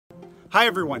Hi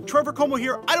everyone, Trevor Comeau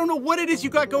here. I don't know what it is you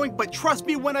got going, but trust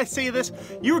me when I say this,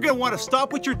 you're gonna wanna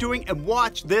stop what you're doing and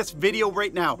watch this video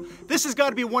right now. This has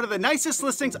gotta be one of the nicest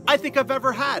listings I think I've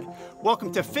ever had.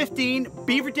 Welcome to 15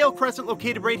 Beaverdale Crescent,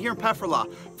 located right here in Pefferlaw.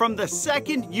 From the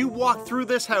second you walk through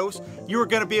this house, you're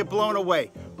gonna be blown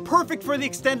away. Perfect for the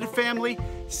extended family,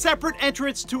 separate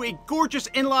entrance to a gorgeous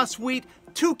in-law suite,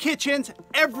 2 kitchens,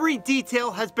 every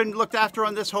detail has been looked after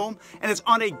on this home, and it's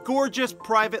on a gorgeous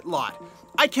private lot.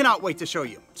 I cannot wait to show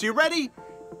you. So you ready?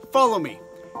 Follow me.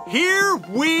 Here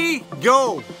we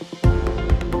go.